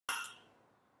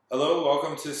Hello,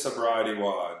 welcome to Sobriety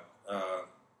WOD.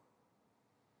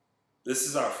 This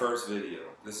is our first video.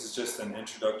 This is just an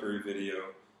introductory video,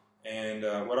 and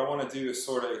what I want to do is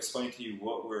sort of explain to you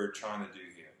what we're trying to do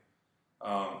here.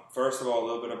 First of all, a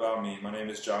little bit about me. My name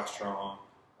is Josh Trahan.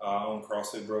 I own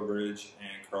CrossFit Bro Bridge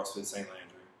and CrossFit St.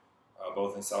 Landry,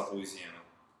 both in South Louisiana.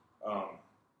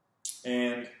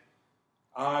 And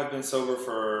I've been sober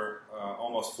for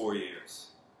almost 4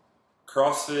 years.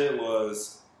 CrossFit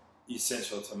was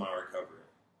essential to my recovery.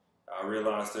 I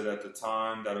realized it at the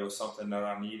time that it was something that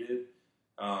I needed.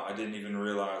 I didn't even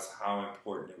realize how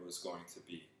important it was going to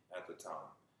be at the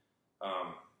time.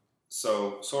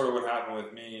 So sort of what happened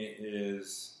with me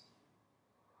is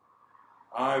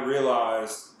I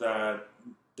realized that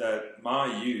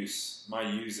my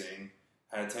using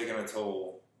had taken a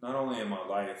toll not only in my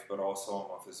life but also on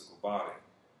my physical body.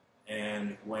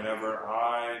 And whenever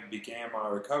I began my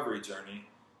recovery journey,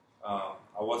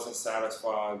 I wasn't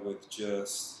satisfied with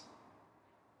just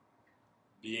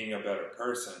being a better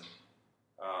person,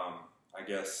 I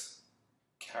guess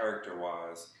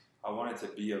character-wise. I wanted to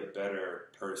be a better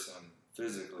person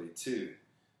physically too.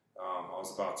 I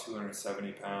was about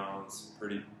 270 pounds,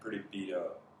 pretty beat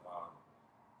up.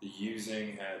 The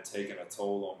using had taken a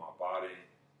toll on my body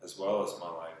as well as my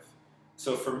life.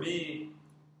 So for me,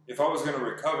 if I was going to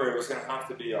recover, it was going to have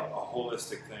to be a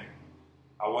holistic thing.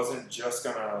 I wasn't just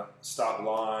going to stop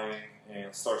lying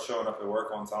and start showing up at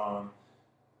work on time.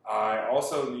 I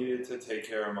also needed to take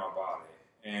care of my body.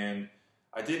 And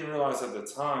I didn't realize at the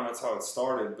time that's how it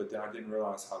started, but then I didn't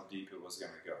realize how deep it was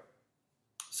going to go.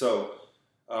 So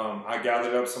I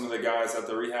gathered up some of the guys at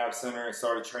the rehab center and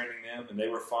started training them, and they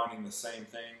were finding the same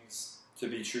things to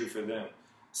be true for them.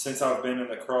 Since I've been in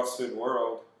the CrossFit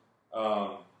world,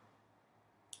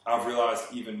 I've realized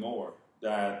even more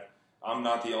that I'm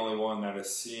not the only one that is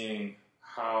seeing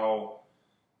how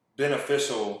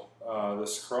beneficial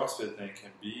this CrossFit thing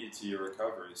can be to your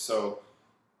recovery. So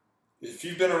if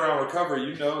you've been around recovery,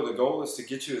 you know the goal is to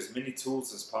get you as many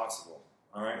tools as possible.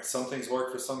 All right, some things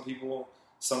work for some people.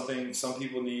 Some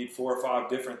people need 4 or 5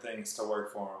 different things to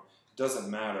work for them. It doesn't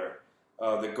matter.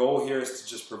 The goal here is to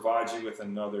just provide you with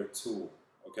another tool.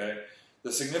 Okay,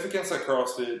 the significance of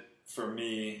CrossFit for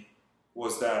me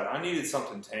was that I needed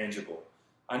something tangible.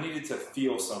 I needed to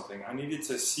feel something. I needed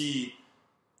to see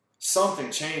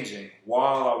something changing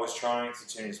while I was trying to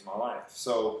change my life.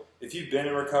 So if you've been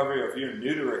in recovery or if you're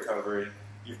new to recovery,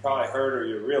 you've probably heard or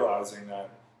you're realizing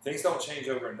that things don't change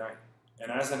overnight. And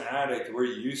as an addict, we're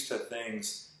used to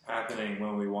things happening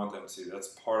when we want them to. That's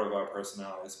part of our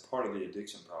personality. It's part of the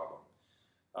addiction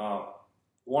problem.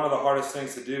 One of the hardest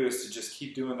things to do is to just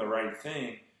keep doing the right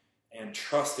thing and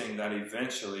trusting that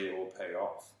eventually it will pay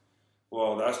off.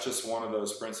 Well, that's just one of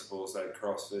those principles that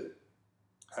CrossFit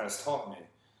has taught me.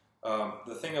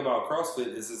 The thing about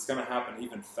CrossFit is it's going to happen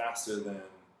even faster than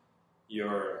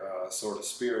your sort of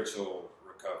spiritual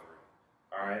recovery.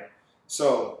 All right?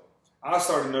 So I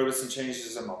started noticing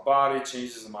changes in my body,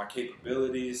 changes in my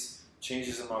capabilities,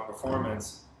 changes in my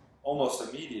performance almost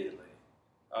immediately.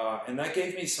 And that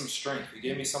gave me some strength. It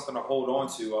gave me something to hold on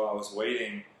to while I was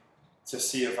waiting to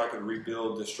see if I could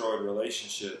rebuild destroyed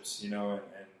relationships, and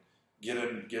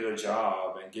get a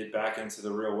job and get back into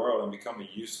the real world and become a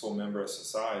useful member of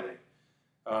society.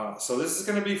 So this is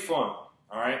going to be fun,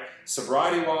 all right?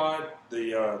 Sobriety WOD,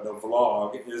 the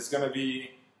vlog, is going to be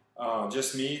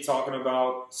just me talking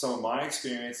about some of my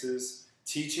experiences,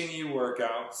 teaching you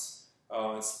workouts.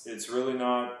 It's really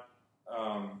not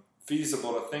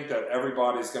feasible to think that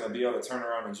everybody's going to be able to turn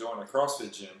around and join a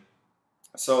CrossFit gym.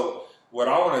 So what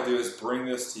I want to do is bring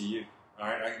this to you, all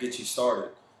right? I can get you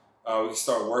started. We can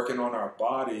start working on our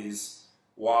bodies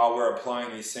while we're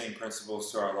applying these same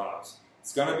principles to our lives.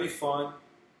 It's going to be fun.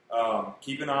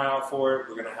 Keep an eye out for it.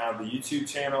 We're going to have the YouTube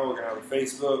channel. We're going to have the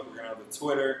Facebook. We're going to have the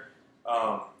Twitter.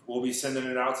 We'll be sending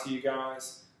it out to you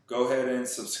guys. Go ahead and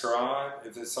subscribe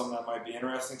if it's something that might be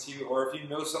interesting to you, or if you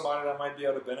know somebody that might be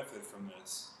able to benefit from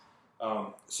this.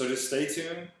 So just stay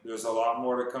tuned. There's a lot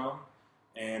more to come,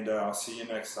 and I'll see you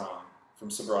next time from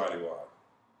Sobriety WOD.